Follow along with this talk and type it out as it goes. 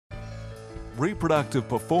Reproductive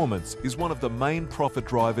performance is one of the main profit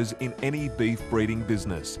drivers in any beef breeding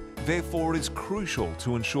business. Therefore, it is crucial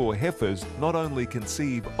to ensure heifers not only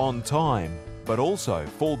conceive on time, but also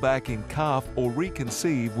fall back in calf or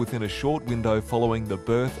reconceive within a short window following the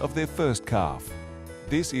birth of their first calf.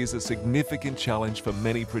 This is a significant challenge for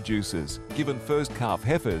many producers, given first calf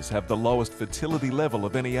heifers have the lowest fertility level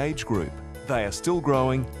of any age group. They are still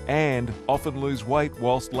growing and often lose weight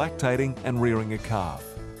whilst lactating and rearing a calf.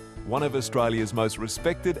 One of Australia's most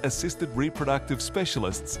respected assisted reproductive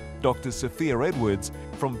specialists, Dr. Sophia Edwards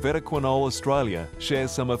from Vetoquinol, Australia,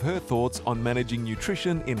 shares some of her thoughts on managing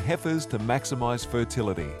nutrition in heifers to maximise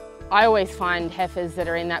fertility. I always find heifers that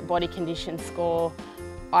are in that body condition score,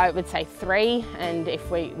 I would say 3, and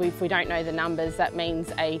if we don't know the numbers, that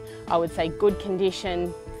means I would say good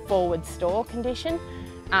condition, forward store condition.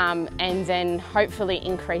 And then hopefully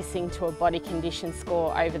increasing to a body condition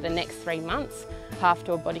score over the next 3 months. Half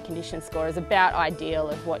to a body condition score is about ideal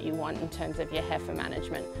of what you want in terms of your heifer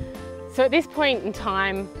management. So at this point in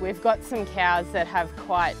time, we've got some cows that have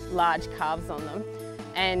quite large calves on them,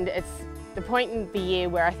 and it's the point in the year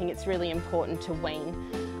where I think it's really important to wean.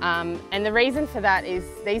 And the reason for that is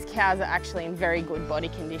these cows are actually in very good body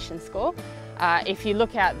condition score. If you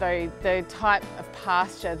look at the type of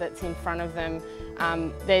pasture that's in front of them,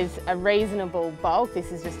 there's a reasonable bulk.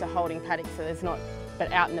 This is just a holding paddock, so there's not,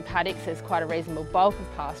 but out in the paddocks there's quite a reasonable bulk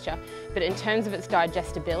of pasture. But in terms of its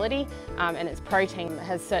digestibility and its protein, it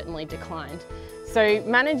has certainly declined. So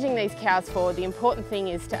managing these cows forward, the important thing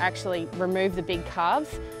is to actually remove the big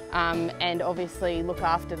calves and obviously look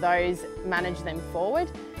after those, manage them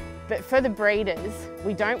forward. But for the breeders,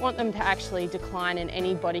 we don't want them to actually decline in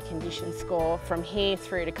any body condition score from here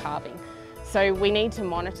through to calving. So we need to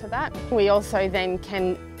monitor that. We also then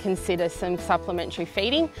can consider some supplementary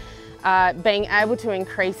feeding. Being able to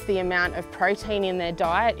increase the amount of protein in their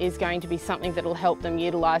diet is going to be something that will help them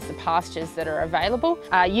utilise the pastures that are available.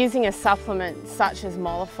 Using a supplement such as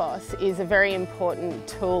Molafos is a very important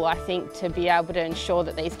tool, I think, to be able to ensure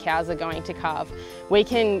that these cows are going to calve. We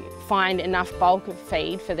can find enough bulk of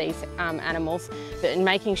feed for these animals, but in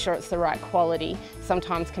making sure it's the right quality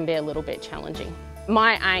sometimes can be a little bit challenging.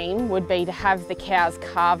 My aim would be to have the cows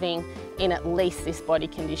calving in at least this body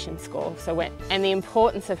condition score. And the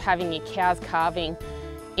importance of having your cows calving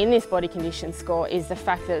in this body condition score is the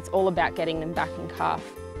fact that it's all about getting them back in calf.